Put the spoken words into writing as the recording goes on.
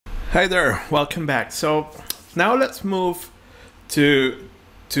Hi there, welcome back. So now let's move to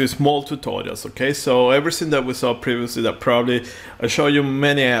small tutorials. Okay, so everything that we saw previously, that probably I show you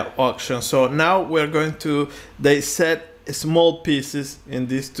many options. So now we're going to dissect small pieces in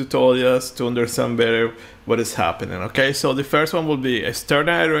these tutorials to understand better what is happening. Okay, so the first one will be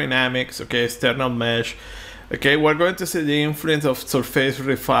external aerodynamics. Okay, external mesh. Okay, we're going to see the influence of surface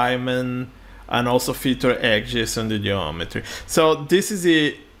refinement and also feature edges on the geometry. So this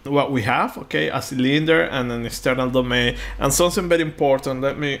is what we have, okay, a cylinder and an external domain. And something very important,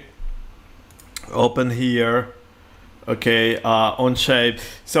 let me open here, okay, on shape.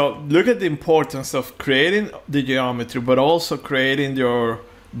 So look at the importance of creating the geometry, but also creating your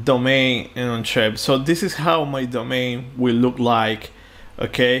domain on shape. So this is how my domain will look like.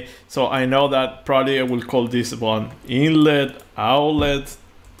 Okay, so I know that probably I will call this one inlet, outlet,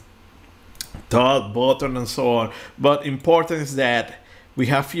 top, bottom, and so on. But important is that we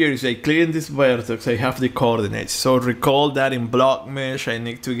have here is I clean this vertex, I have the coordinates. So recall that in block mesh I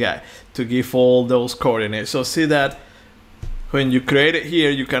need to give all those coordinates. So see that when you create it here,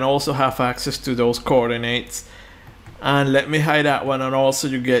 you can also have access to those coordinates. And let me hide that one, and also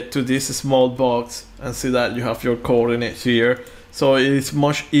you get to this small box and see that you have your coordinates here. So it's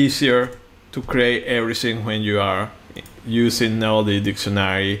much easier to create everything when you are using all the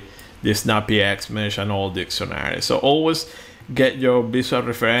dictionary, the snappyHexMesh and all dictionary. So always get your visual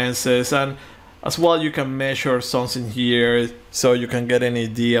references, and as well you can measure something here so you can get an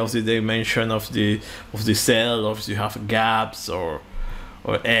idea of the dimension of the cell, or if you have gaps or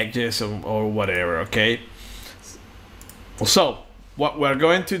edges or whatever. Okay, so what we're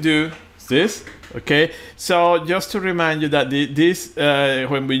going to do is this. Okay, so just to remind you that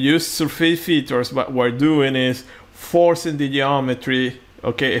when we use surface features, what we're doing is forcing the geometry,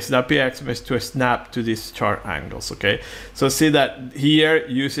 okay, snappyHexMesh to snap to these sharp angles. Okay, so see that here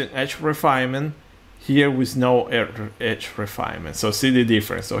using edge refinement, here with no edge refinement. So see the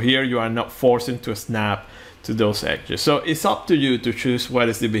difference. So here you are not forcing to snap to those edges. So it's up to you to choose what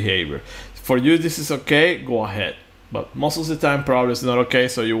is the behavior. For you this is okay, go ahead. But most of the time probably it's not okay,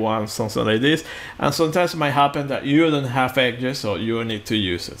 so you want something like this. And sometimes it might happen that you don't have edges, so you need to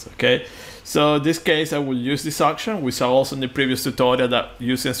use it. Okay, so in this case I will use this option. We saw also in the previous tutorial that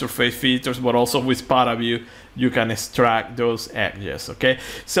using surface features, but also with ParaView, you can extract those edges. Okay,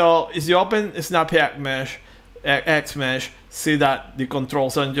 so if you open snappyHexMesh, see that the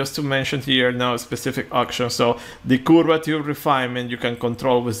controls, and just to mention here no specific option. So the curvature refinement you can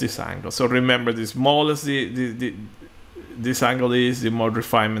control with this angle. So remember, the smallest this angle is, the more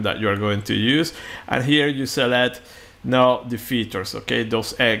refinement that you are going to use. And here you select now the features, okay,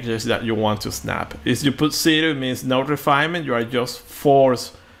 those edges that you want to snap. If you put 0, it means no refinement, you are just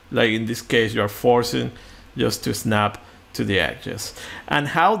forced, like in this case you are forcing just to snap to the edges. And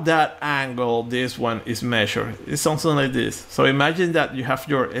how that angle, this one, is measured is something like this. So imagine that you have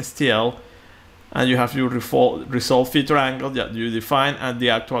your STL and you have your resolve feature angle that you define and the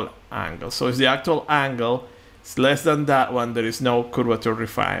actual angle. So if the actual angle is less than that one, there is no curvature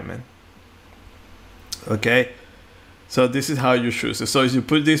refinement. Okay, so this is how you choose it. So if you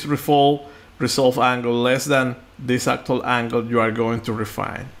put this resolve angle less than this actual angle, you are going to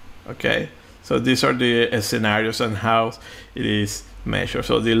refine. Okay, so these are the scenarios and how it is measured.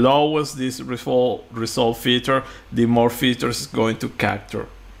 So the lowest this resolve feature, the more features is going to capture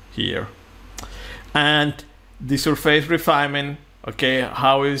here. And the surface refinement, okay,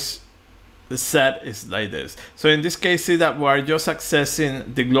 how is the set is like this. So in this case, see that we are just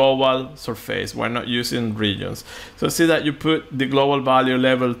accessing the global surface. We're not using regions. So see that you put the global value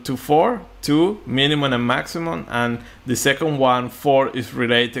level to 4, 2, minimum and maximum, and the second one, 4, is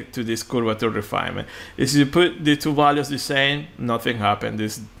related to this curvature refinement. If you put the two values the same, nothing happens.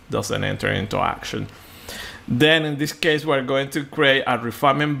 This doesn't enter into action. Then in this case, we're going to create a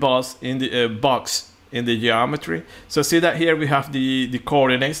refinement box in the geometry. So see that here we have the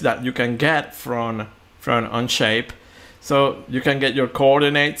coordinates that you can get from OnShape. So you can get your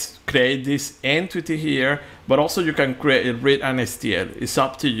coordinates, create this entity here, but also you can read an STL. It's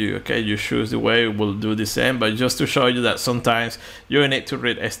up to you. Okay, you choose the way, we'll do the same, but just to show you that sometimes you need to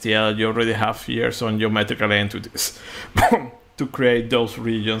read STL, you already have here some geometrical entities to create those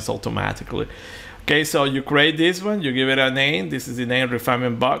regions automatically. Okay, so you create this one, you give it a name. This is the name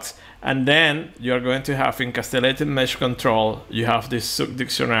refinement box. And then you're going to have in castellated mesh control, you have this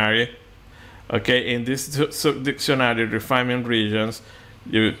sub-dictionary. Okay, in this sub-dictionary refinement regions,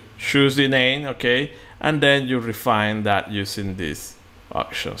 you choose the name, okay, and then you refine that using these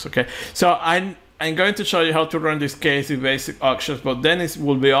options. Okay, so I'm going to show you how to run this case in basic options, but then it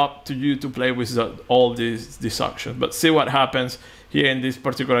will be up to you to play with all these options. But see what happens here in this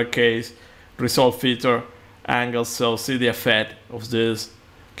particular case, resolve feature angle. So see the effect of this.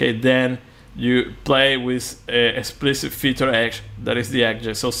 Okay, then you play with a explicit feature edge, that is the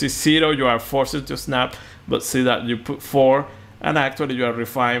edge. So see 0, you are forced to snap, but see that you put 4, and actually you are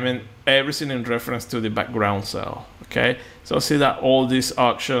refining everything in reference to the background cell. Okay, so see that all these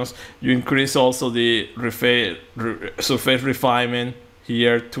options, you increase also the surface refinement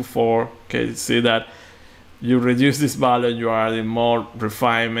here to 4. Okay, see that you reduce this value, you are adding more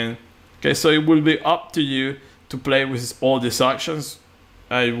refinement. Okay, so it will be up to you to play with all these options.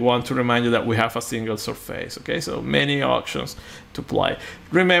 I want to remind you that we have a single surface. Okay, so many options to play.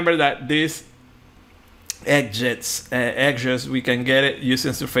 Remember that these edges we can get it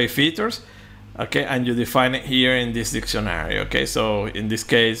using surface features. Okay, and you define it here in this dictionary. Okay, so in this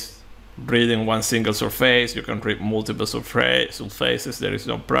case, reading one single surface, you can read multiple surfaces, there is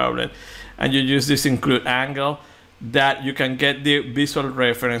no problem. And you use this include angle, that you can get the visual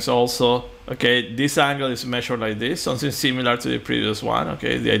reference also. Okay, this angle is measured like this, something similar to the previous one.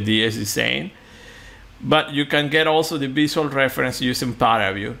 Okay, the idea is the same, but you can get also the visual reference using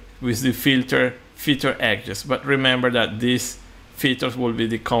ParaView with the feature edges. But remember that these features will be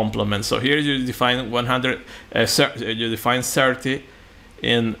the complement. So here you define 30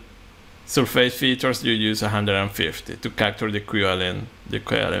 in surface features, you use 150 to capture the equivalent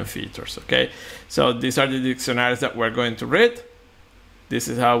features. Okay, so these are the dictionaries that we're going to read. This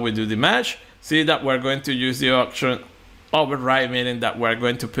is how we do the mesh. See that we're going to use the option override, meaning that we're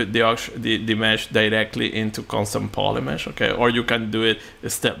going to put the mesh directly into constant polymesh. Okay, or you can do it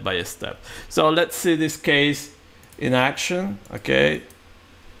step by step. So let's see this case in action. Okay,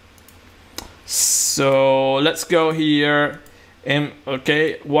 so let's go here.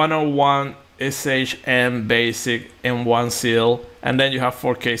 Okay, 101 SHM basic and 1 seal, and then you have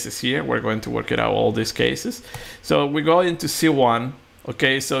 4 cases here. We're going to work it out, all these cases. So we go into C1.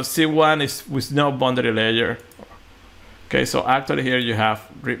 Okay, so C1 is with no boundary layer. Okay, so actually here you have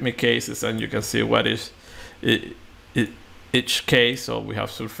readme cases, and you can see what is each case. So we have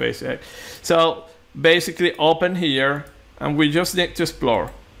surface. So basically open here, and we just need to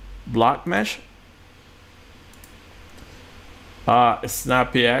explore block mesh,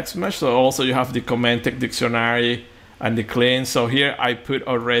 snappyHexMesh. So also you have the commented dictionary and the clean. So here I put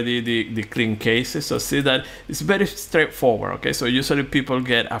already the clean cases. So see that it's very straightforward. Okay, so usually people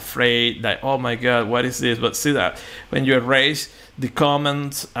get afraid that, oh my god, what is this? But see that when you erase the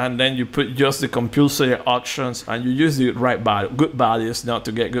comments and then you put just the compulsory options and you use the right value, good values, not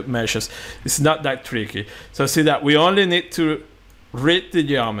to get good measures, it's not that tricky. So see that we only need to read the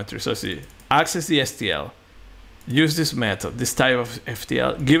geometry. So see, access the STL, use this method, this type of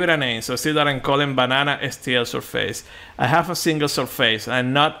FTL, give it a name. So see that I'm calling banana STL surface. I have a single surface,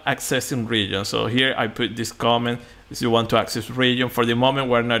 I'm not accessing region. So here I put this comment, if you want to access region. For the moment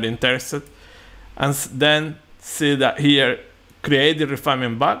we're not interested. And then see that here, create the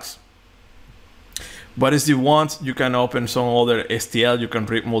refinement box. But if you want, you can open some other STL, you can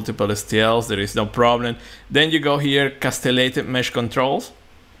read multiple STLs, there is no problem. Then you go here, castellated mesh controls.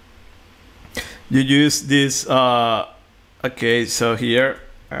 You use this, okay, so here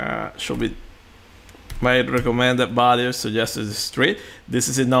should be my recommended value suggested is 3. This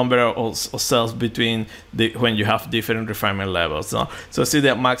is the number of cells between when you have different refinement levels. No? So see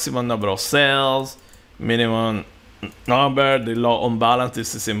the maximum number of cells, minimum number, the low unbalance,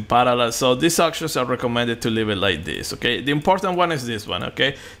 this is in parallel. So these actions are recommended to leave it like this. Okay, the important one is this one.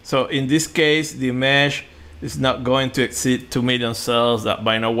 Okay, so in this case, the mesh is not going to exceed 2 million cells. That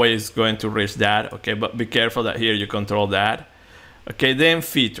by no way is going to reach that. Okay, but be careful that here you control that. Okay, then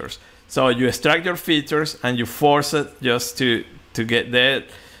features. So you extract your features and you force it just to get there,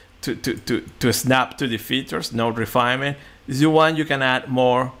 to snap to the features, no refinement. If you want, you can add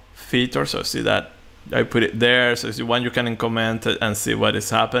more features. So see that I put it there. So if you want, you can comment it and see what is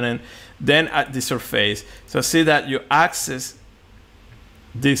happening. Then at the surface. So see that you access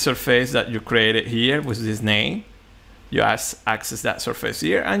this surface that you created here with this name. You access that surface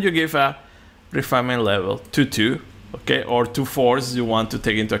here and you give a refinement level to 2. Okay, or 2 4s you want to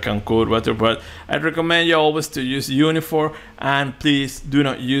take into account code, whatever. But I recommend you always to use uniform, and please do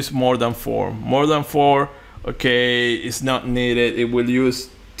not use more than 4. More than 4, okay, is not needed. It will use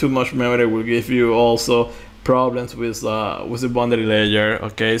too much memory. It will give you also problems with the boundary layer.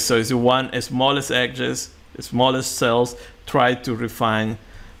 Okay, so if you want smallest edges, smallest cells, try to refine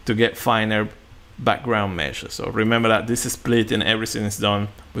to get finer background meshes. So remember that this is split and everything is done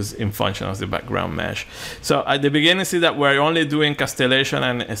in function of the background mesh. So at the beginning, see that we're only doing castellation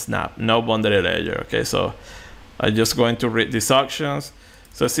and snap, no boundary layer. Okay, so I'm just going to read these options.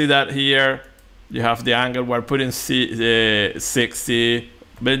 So see that here You have the angle, we're putting 60,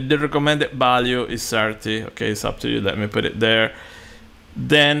 but the recommended value is 30. Okay, it's up to you. Let me put it there.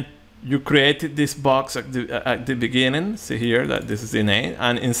 Then you created this box at the beginning. See here that this is the name,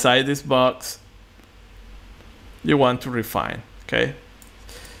 and inside this box you want to refine. Okay,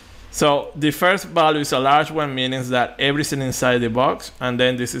 so the first value is a large one, meaning that everything inside the box, and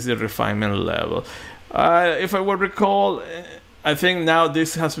then this is the refinement level. If I will recall, I think now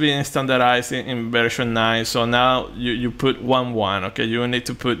this has been standardized in version 9, so now you put 1 1. Okay, you need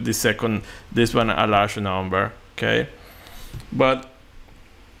to put this one a large number. Okay, but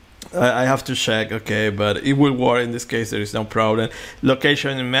I have to check. Okay, but it will work in this case. There is no problem.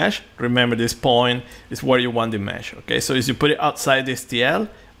 Location in mesh, remember this point is where you want the mesh. Okay, so if you put it outside the STL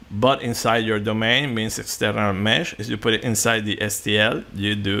but inside your domain, means external mesh. If you put it inside the STL,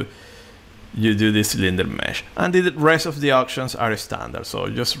 you do the cylinder mesh, and the rest of the options are standard. So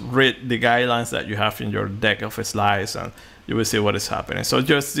just read the guidelines that you have in your deck of slides and you will see what is happening. So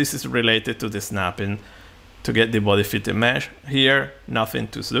just this is related to the snapping to get the body fitted mesh. Here nothing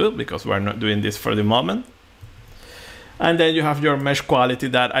to do because we're not doing this for the moment. And then you have your mesh quality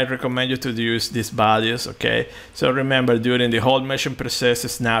that I recommend you to use these values. Okay, so remember, during the whole meshing process,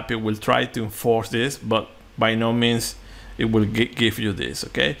 Snappy will try to enforce this, but by no means it will give you this.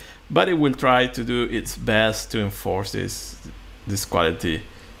 Okay, but it will try to do its best to enforce this quality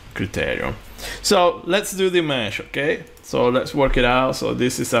criterion. So let's do the mesh. Okay, so let's work it out. So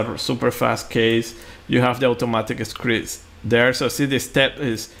this is a super fast case. You have the automatic scripts there. So see, the step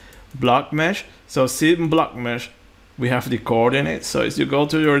is block mesh. So see, in block mesh we have the coordinates. So if you go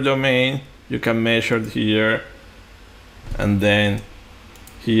to your domain, you can measure here and then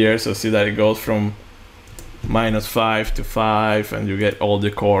here. So see that it goes from -5 to 5 and you get all the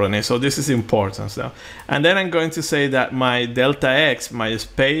coordinates. So this is important now. And then I'm going to say that my delta x, my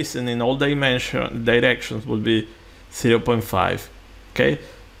space, and in all directions will be 0.5. Okay,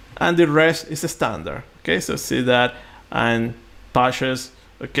 and the rest is a standard. Okay, so see that, and patches.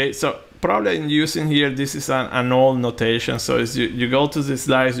 Okay, so probably in using here, this is an old notation. So as you go to the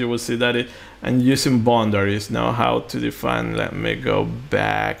slides, you will see that and using boundaries. Now how to define, let me go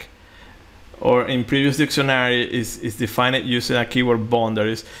back. Or in previous dictionary is defined using a keyword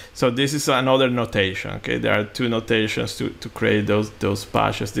boundaries. So this is another notation. Okay, there are two notations to create those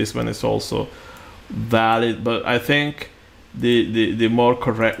patches. This one is also valid, but I think the more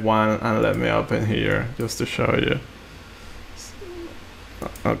correct one, and let me open here just to show you.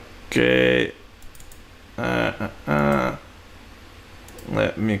 Okay,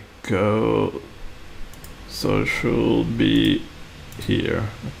 let me go. So it should be here.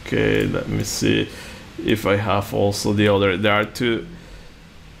 Okay, let me see if I have also the other. There are two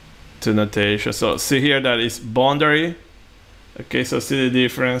notations. So see here that is boundary. Okay, so see the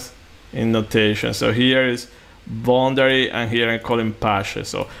difference in notation. So here is boundary, and here I'm calling patches.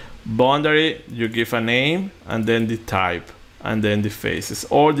 So boundary, you give a name and then the type and then the faces,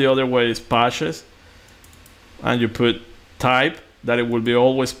 or the other way is patches and you put type, that it will be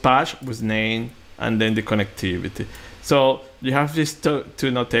always patch with name and then the connectivity. So you have these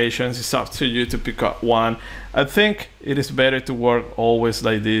two notations. It's up to you to pick up one. I think it is better to work always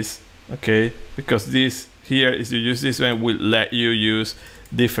like this. Okay, because this here, if you use this one, will let you use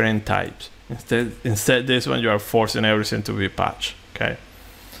different types. Instead this one, you are forcing everything to be patch. Okay,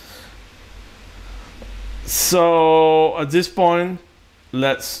 so at this point,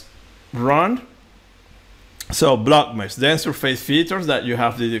 let's run. So block mesh, then surface features that you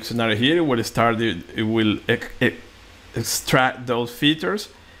have the dictionary here. It will start. It will extract those features,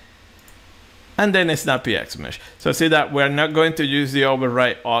 and then a snappyHexMesh. So see that we're not going to use the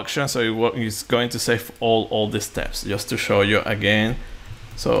override option, so it's going to save all the steps. Just to show you again.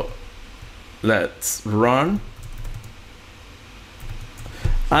 So let's run.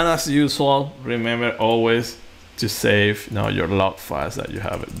 And as usual, remember always to save your log files that you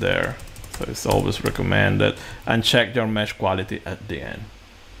have it there. So it's always recommended, and check your mesh quality at the end.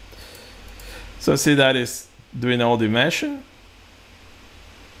 So see that is doing all the meshing.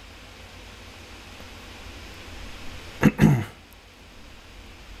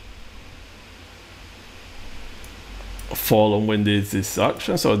 Following this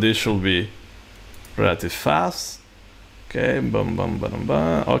action, so this should be relatively fast. Okay, boom, boom, boom,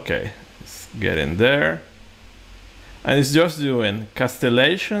 boom. Okay, it's getting there, and it's just doing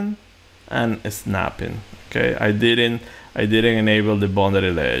castellation and snapping. Okay, I didn't enable the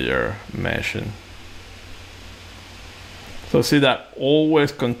boundary layer meshing. So see that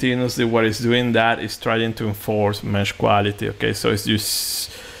always continuously what it's doing, that is trying to enforce mesh quality. Okay, so if you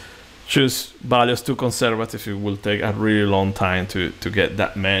choose values too conservative, it will take a really long time to get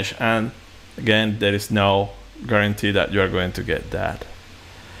that mesh. And Again, there is no guarantee that you are going to get that.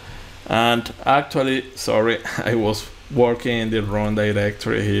 And actually, sorry, I was working in the wrong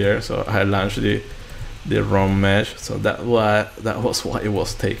directory here, so I launched the wrong mesh, so that was why it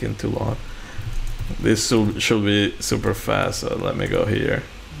was taking too long. This should be super fast, so let me go here.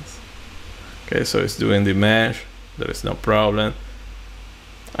 Okay, so it's doing the mesh, there is no problem,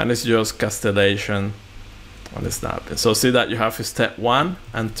 and it's just castellation on the snapping. So see that you have step 1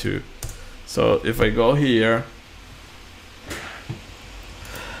 and 2. So if I go here,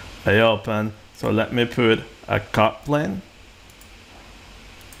 I open, so let me put a coupling.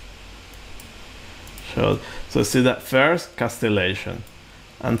 So see that first, castellation,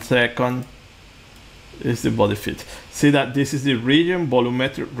 and second is the body fit. See that this is the region,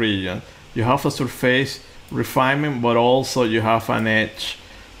 volumetric region. You have a surface refinement, but also you have an edge,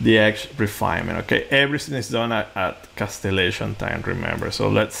 the edge refinement. Okay, everything is done at castellation time, remember. So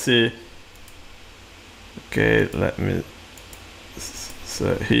let's see. Okay, let me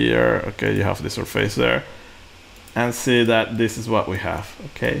set here. Okay, you have the surface there, and see that this is what we have.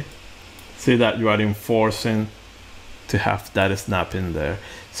 Okay, see that you are enforcing to have that snapping there.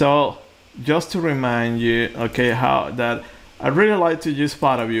 So just to remind you, okay, how that I really like to use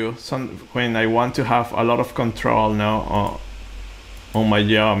ParaView when I want to have a lot of control now on my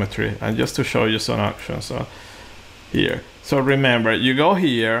geometry, and just to show you some actions. So here, so remember, you go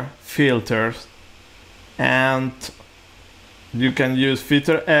here, filters, and you can use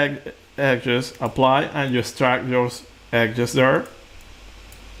filter edges, apply, and you extract those edges there.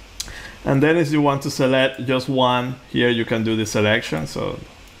 And then if you want to select just one, here you can do the selection. So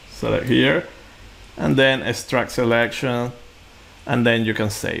select here, and then extract selection, and then you can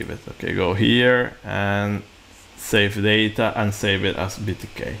save it. Okay, go here and save data and save it as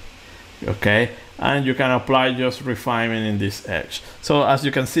BTK. Okay, and you can apply just refinement in this edge. So as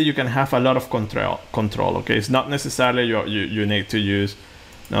you can see, you can have a lot of control. Okay, it's not necessarily you need to use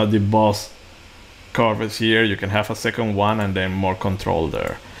now the boss curves here. You can have a second one and then more control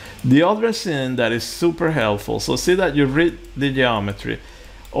there. The other thing that is super helpful, so see that you read the geometry.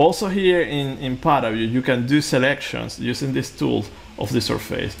 Also here in ParaView, you can do selections using this tool of the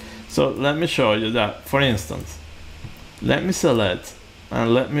surface. So let me show you that. For instance, let me select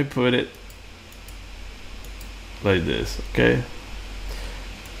and let me put it like this. Okay,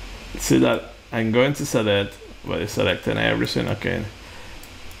 see that I'm going to select by selecting everything. Okay,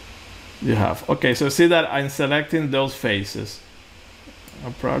 you have, okay, so see that I'm selecting those faces. I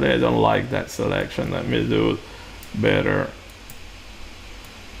don't like that selection. Let me do better.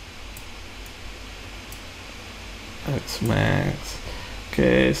 X-Max.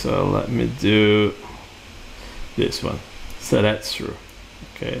 Okay, so let me do this one, select through.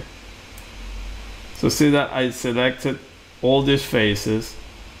 Okay, so see that I selected all these faces.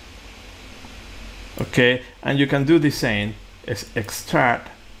 Okay, and you can do the same, is extract,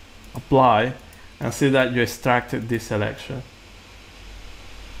 apply, and see that you extracted this selection.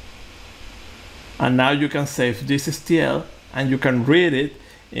 And now you can save this STL, and you can read it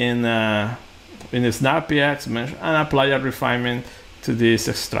in the snappyHexMesh and apply a refinement to this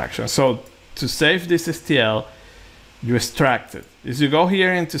extraction. So to save this STL, you extract it. If you go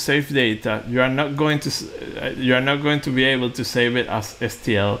here into save data, you are not going to be able to save it as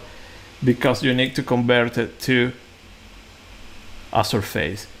STL, because you need to convert it to a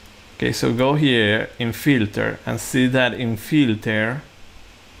surface. Okay, so go here in filter and see that in filter,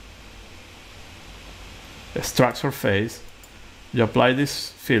 extract surface, you apply this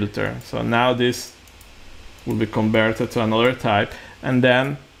filter. So now this will be converted to another type, and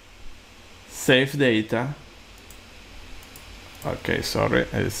then save data. Okay, sorry,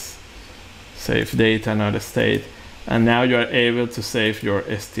 it's save data, not a state. And now you are able to save your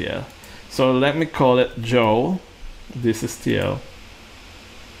STL. So let me call it Joe, this STL.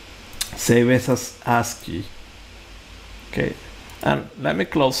 Save it as ASCII. Okay, and let me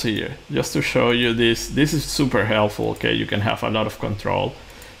close here just to show you this. This is super helpful. Okay, you can have a lot of control.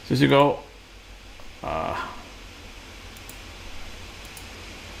 So as you go,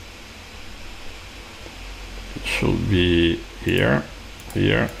 it should be here,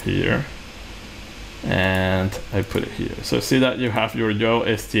 here, here, and I put it here. So see that you have your Joe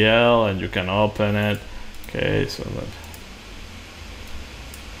STL and you can open it. Okay, so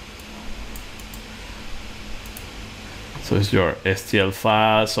it's your STL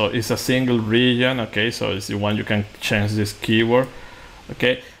file. So it's a single region. Okay, so it's the one you can change this keyword.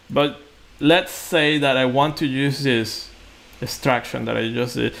 Okay, but let's say that I want to use this extraction that I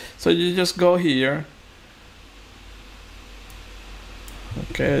just did. So you just go here.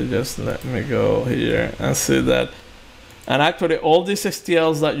 Okay, just let me go here and see that And actually all these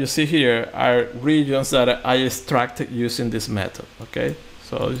STLs that you see here are regions that I extracted using this method, okay?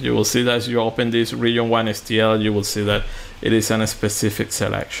 So you will see that as you open this region 1 STL, you will see that it is in a specific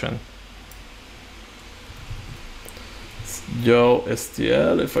selection. Joe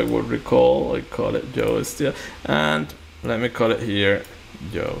STL, if I would recall, I call it Joe STL, and let me call it here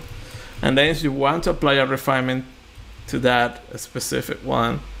Joe. And then if you want to apply a refinement to that specific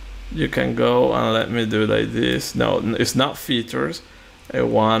one, you can go and let me do like this. No, it's not features. I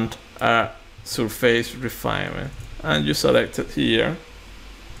want a surface refinement, and you select it here.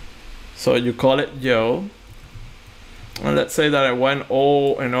 So you call it Joe, and let's say that I want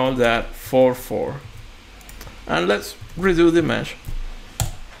all and all that 4,4, and let's redo the mesh.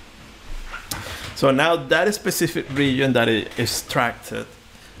 So now that specific region that is extracted,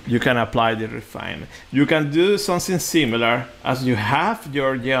 you can apply the refinement. You can do something similar as you have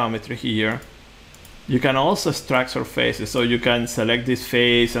your geometry here. You can also extract surfaces, so you can select this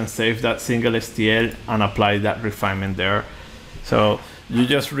face and save that single STL and apply that refinement there. So you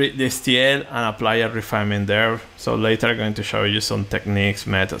just read the STL and apply a refinement there. So later I'm going to show you some techniques,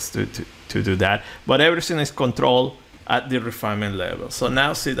 methods to do that. But everything is controlled at the refinement level. So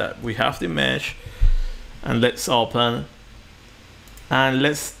now see that we have the mesh, and let's open. And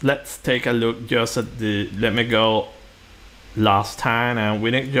let's take a look just at the, let me go last time, and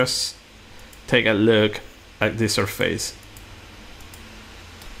we can just take a look at the surface.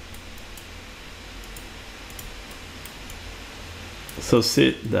 So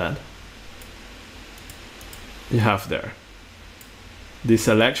see that you have there the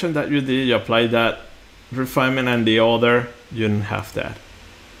selection that you did, you apply that refinement, and the other you didn't have that.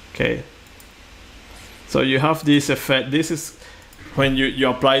 Okay, so you have this effect. This is when you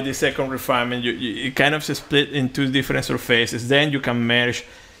apply the second refinement, you kind of split into different surfaces. Then you can merge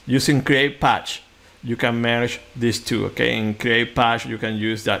using create patch. You can merge these two, okay? In create patch, you can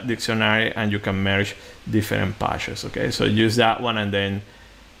use that dictionary and you can merge different patches, okay? So use that one and then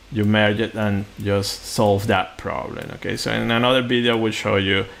you merge it and just solve that problem, okay? So in another video, we'll show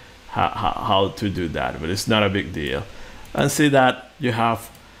you how to do that, but it's not a big deal. And see that you have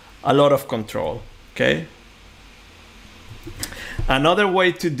a lot of control, okay? Another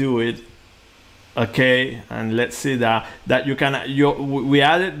way to do it, okay, and let's see that you can we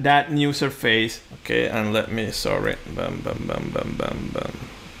added that new surface, okay, and let me bam.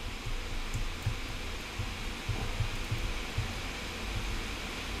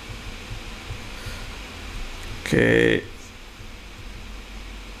 Okay,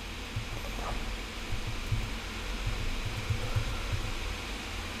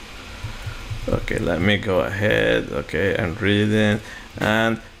 okay, let me go ahead, okay, and read it.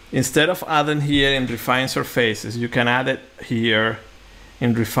 And instead of adding here in refine surfaces, you can add it here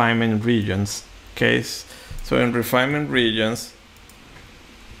in refinement regions, okay? So in refinement regions,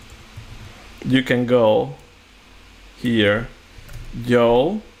 you can go here,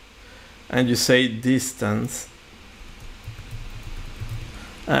 Joe, and you say distance,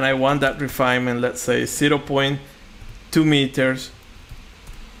 and I want that refinement, let's say 0.2 meters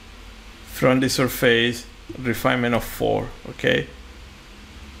from the surface, refinement of 4, okay?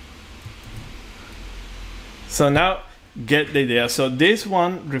 So now get the idea. So this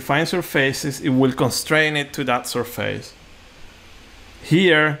one, refine surfaces, it will constrain it to that surface.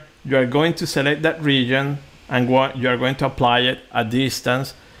 Here, you are going to select that region and you are going to apply it at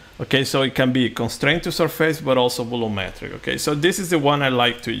distance. Okay, so it can be constrained to surface, but also volumetric. Okay, so this is the one I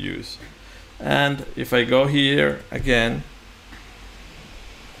like to use. And if I go here again,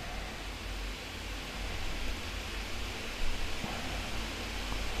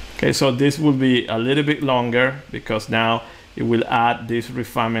 okay, so this will be a little bit longer because now it will add this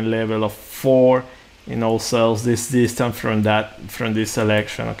refinement level of 4 in all cells, this distance from this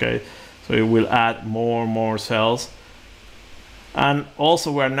selection. Okay, so it will add more cells. And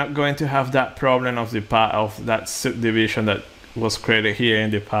also we're not going to have that problem of that subdivision that was created here in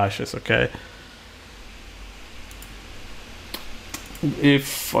the patches, okay?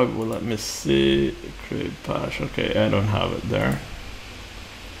 If I will, let me see, create patch, okay, I don't have it there.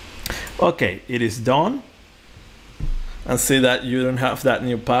 Okay, it is done. And see that you don't have that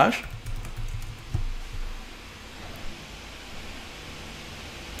new patch.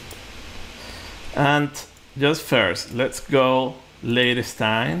 And just first, let's go latest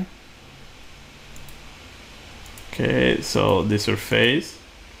time. Okay, so the surface.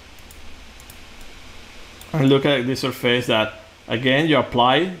 And look at the surface that, again, you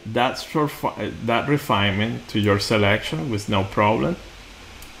apply that refinement to your selection with no problem.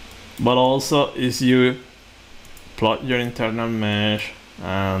 But also is you plot your internal mesh,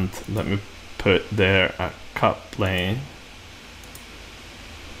 and let me put there a cut plane.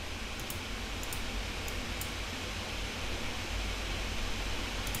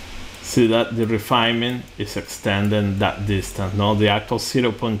 See that the refinement is extending that distance, not the actual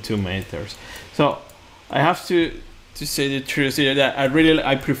 0.2 meters. So I have to say the truth here that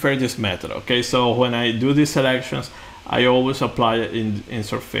I prefer this method. Okay, so when I do these selections, I always apply it in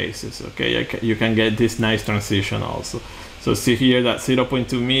surfaces. Okay, you can get this nice transition also. So see here that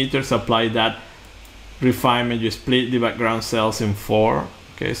 0.2 meters, apply that refinement, you split the background cells in 4.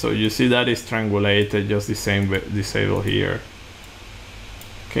 Okay, so you see that it's triangulated, just the same disable here.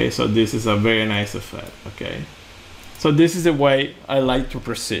 Okay, so this is a very nice effect. Okay, so this is the way I like to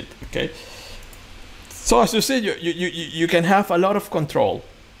proceed. Okay, so as you see, you can have a lot of control.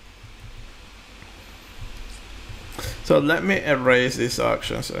 So let me erase these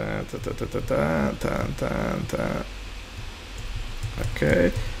actions.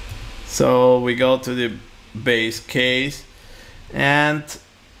 Okay, so we go to the base case and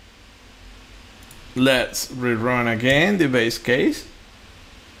let's rerun again the base case.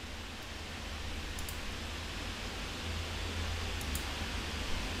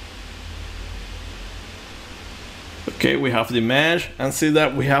 Okay, we have the mesh, and see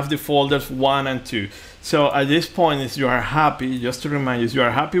that we have the folders 1 and 2. So at this point, if you are happy, just to remind you, if you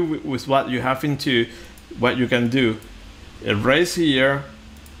are happy with what you have into, what you can do, erase here,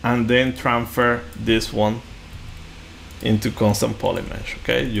 and then transfer this one into constant polymesh.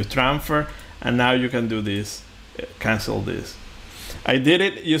 Okay, you transfer, and now you can do this, cancel this. I did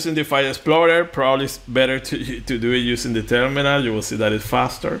it using the File Explorer. Probably it's better to do it using the terminal. You will see that it's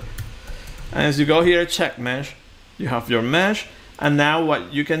faster. And as you go here, check mesh, you have your mesh, and now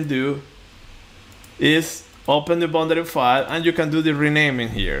what you can do is open the boundary file, and you can do the renaming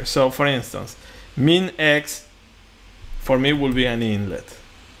here. So for instance, min x for me will be an inlet,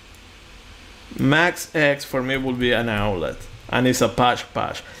 max x for me will be an outlet, and it's a patch,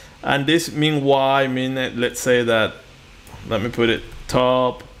 and this min y, let's say that, let me put it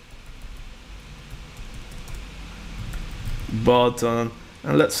top, bottom,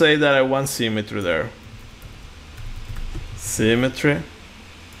 and let's say that I want symmetry there. Symmetry.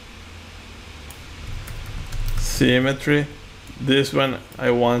 This one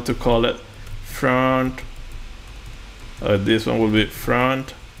I want to call it front. This one will be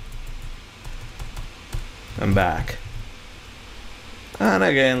front and back. And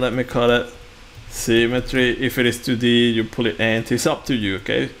again, let me call it symmetry. If it is 2D, you put it empty. It's up to you,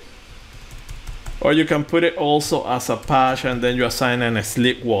 okay? Or you can put it also as a patch, and then you assign a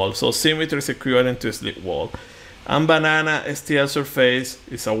slip wall. So symmetry is equivalent to a slip wall. And banana STL surface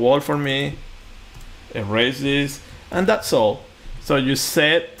is a wall for me. Erase this, and that's all. So you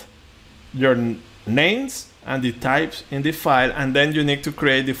set your names and the types in the file, and then you need to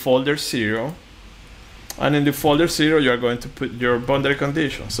create the folder 0. And in the folder 0, you are going to put your boundary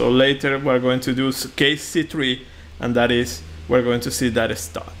condition. So later we're going to do case C3, and that is, we're going to see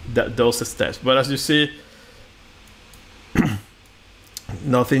those steps. But as you see,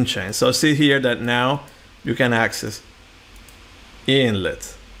 nothing changed. So see here that now you can access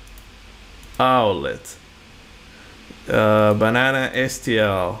inlet, outlet, banana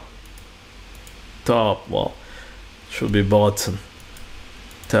STL, top, well, should be bottom,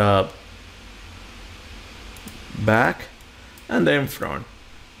 top, back, and then front.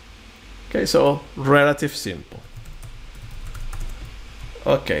 Okay, so relative simple.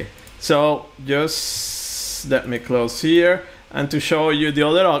 Okay, so just let me close here, and to show you the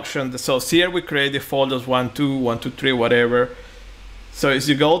other option. So here we create the folders 1, 2, 1, 2, 3, whatever. So as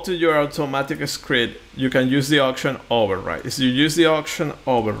you go to your automatic script, you can use the option override. If you use the option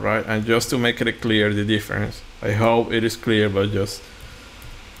override, and just to make it clear the difference, I hope it is clear, but just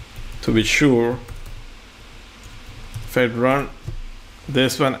to be sure, if I run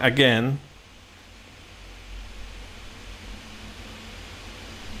this one again,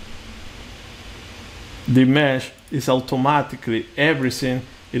 the mesh is automatically, everything,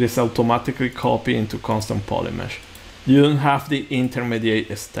 it is automatically copied into constant polymesh. You don't have the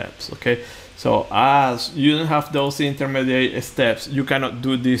intermediate steps, okay? So as you don't have those intermediate steps, you cannot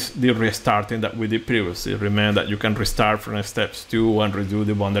do the restarting that we did previously. Remember that you can restart from steps 2 and redo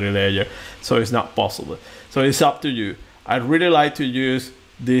the boundary layer, so it's not possible. So it's up to you. I really like to use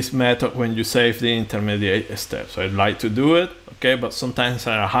this method when you save the intermediate steps. So I'd like to do it, okay, but sometimes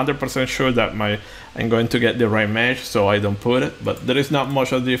I'm 100% sure that I'm going to get the right mesh, so I don't put it. But there is not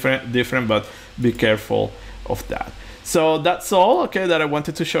much of different, but be careful of that. So that's all, okay, that I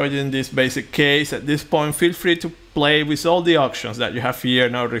wanted to show you in this basic case. At this point, feel free to play with all the options that you have here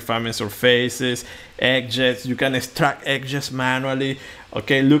now, refinement surfaces, edges. You can extract edges manually.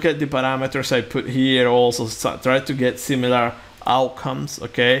 Okay, look at the parameters I put here also, try to get similar outcomes,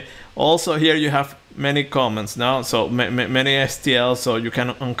 okay. Also here you have many comments now, so many STLs, so you can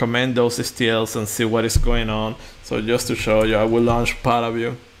uncomment those STLs and see what is going on. So just to show you, I will launch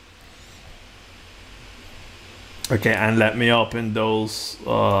ParaView. Okay, and let me open those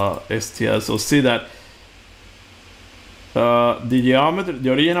STLs. So see that the geometry,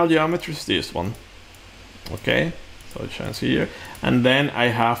 the original geometry is this one. Okay, so it shines here. And then I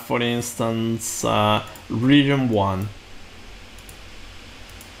have, for instance, region 1.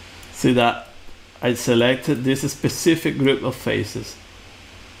 See that I selected this specific group of faces.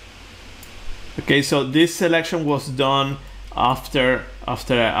 Okay, so this selection was done after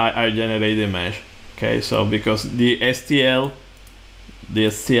I generated the mesh. Okay, so because the STL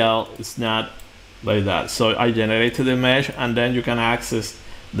is not like that. So I generated the mesh, and then you can access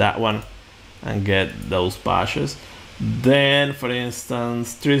that one and get those patches. Then, for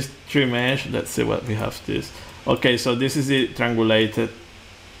instance, tree mesh. Let's see what we have this. Okay, so this is the triangulated.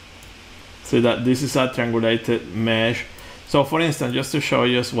 So that this is a triangulated mesh. So for instance, just to show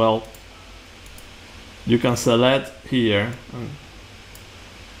you as well, you can select here.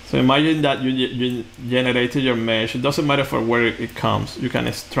 So imagine that you generated your mesh. It doesn't matter for where it comes. You can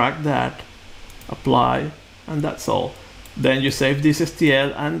extract that, apply, and that's all. Then you save this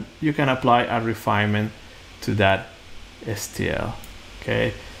STL and you can apply a refinement to that STL.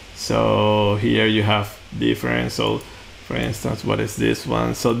 Okay, so here you have different. So for instance, what is this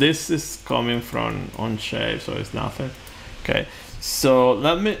one? So this is coming from Onshape, so it's nothing. Okay, so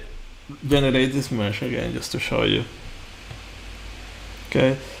let me generate this mesh again just to show you.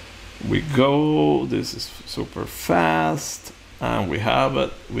 Okay, we go, this is super fast, and we have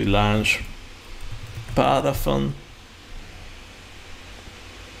it. We launch Paraphon.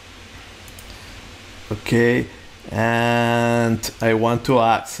 Okay, and I want to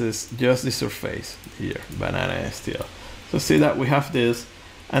access just the surface here, banana STL. So see that we have this,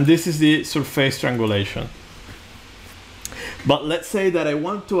 and this is the surface triangulation. But let's say that I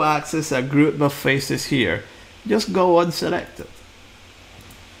want to access a group of faces here. Just go unselected.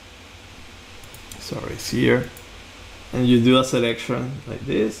 Sorry, it's here. And you do a selection like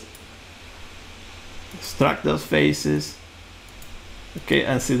this. Extract those faces. Okay,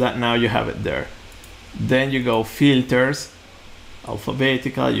 and see that now you have it there. Then you go filters,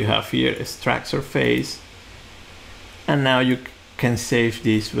 alphabetical, you have here extract surface. And now you can save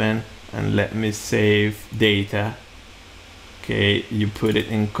this one, and let me save data. Okay, you put it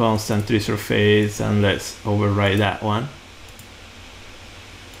in constant tree surface, and let's overwrite that one.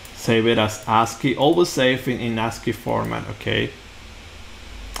 Save it as ASCII, always save in ASCII format, okay?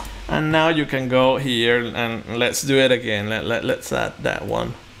 And now you can go here and let's do it again. Let's add that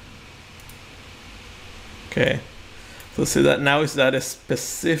one. Okay, so see that now is that a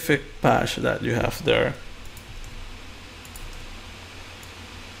specific patch that you have there.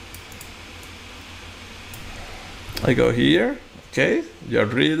 I go here, okay, you're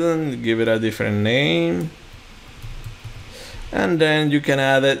reading, give it a different name. And then you can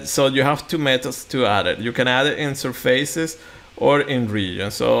add it, so you have two methods to add it. You can add it in surfaces or in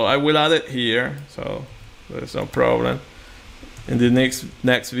region. So I will add it here, so there's no problem. In the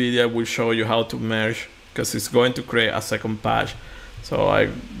next video, I will show you how to merge, because it's going to create a second patch. So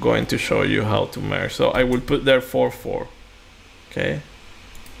I'm going to show you how to merge. So I will put there 4,4, okay?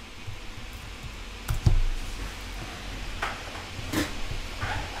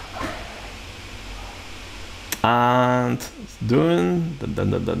 And it's doing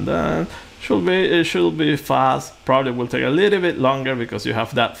dun. It should be fast. Probably will take a little bit longer because you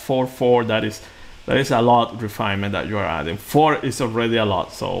have that 4,4. That is a lot refinement that you are adding. 4 is already a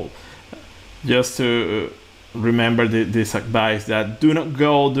lot. So just to remember this advice that do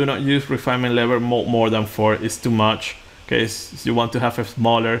not use refinement level more than 4. It's too much. Okay, if you want to have a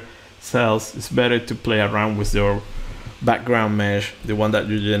smaller cells, it's better to play around with your background mesh, the one that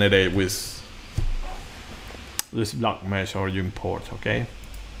you generate with this block mesh or you import, okay?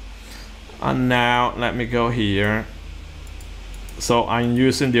 And now let me go here. So I'm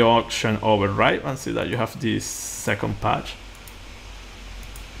using the option override, and see that you have this second patch.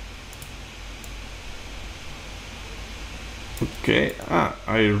 Okay,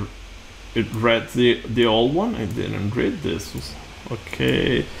 it read the old one. It didn't read this.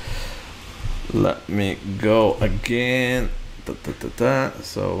 Okay, let me go again.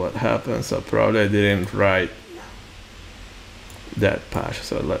 So what happens? So probably I didn't write that patch.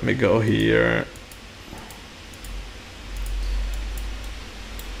 So let me go here.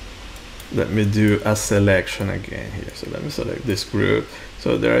 let me do a selection again here. So let me select this group.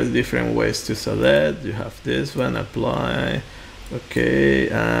 So there are different ways to select. You have this one, apply, okay,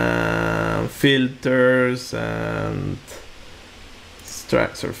 filters and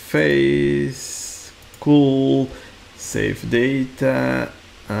extract surface, cool, save data,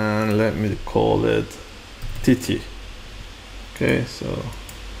 and let me call it TT. Okay, so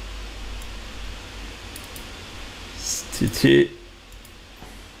it's TT,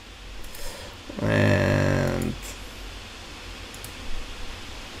 and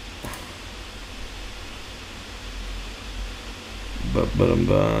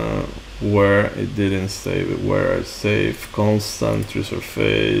where it didn't save it, where I save constant through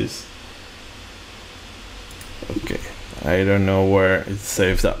surface. Okay, I don't know where it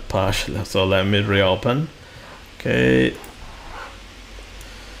saves that patch, so let me reopen. Okay,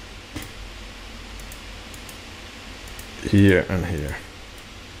 here and here.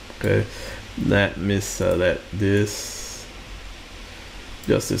 Okay, let me select this,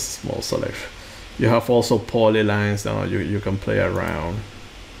 just this small selection. You have also polylines now, you can play around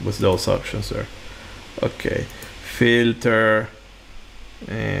with those options there. Okay, filter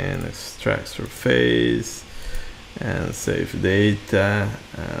and extract surface and save data,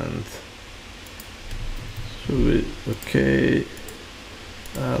 and should we, okay,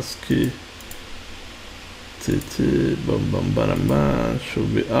 ASCII TT,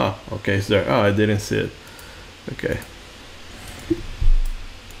 should be, okay, it's there. I didn't see it. Okay.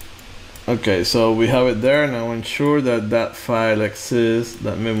 Okay, so we have it there. Now ensure that that file exists.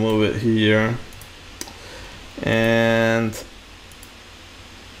 Let me move it here. And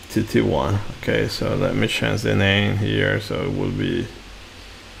TT1. Okay, so let me change the name here. So it will be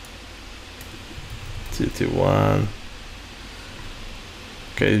TT1.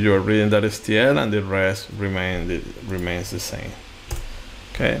 Okay, you're reading that STL and the rest remains the same.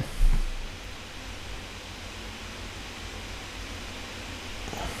 Okay.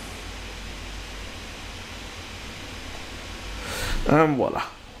 And voila,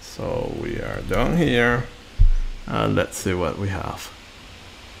 so we are done here, and let's see what we have.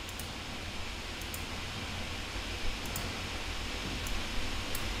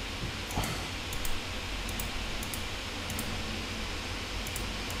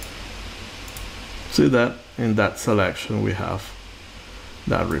 See that in that selection we have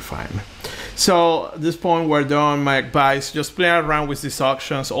that refinement. So at this point we're done. My advice, just play around with these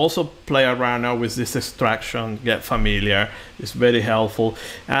options. Also play around now with this extraction, get familiar. It's very helpful.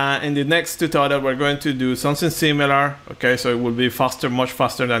 In the next tutorial we're going to do something similar. Okay, so it will be faster, much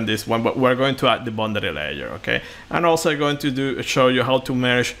faster than this one, but we're going to add the boundary layer. Okay, and also going to show you how to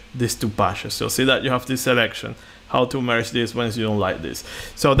merge these two patches. So see that you have this selection, how to merge this when you don't like this.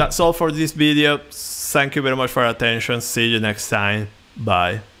 So that's all for this video. Thank you very much for your attention. See you next time.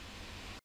 Bye.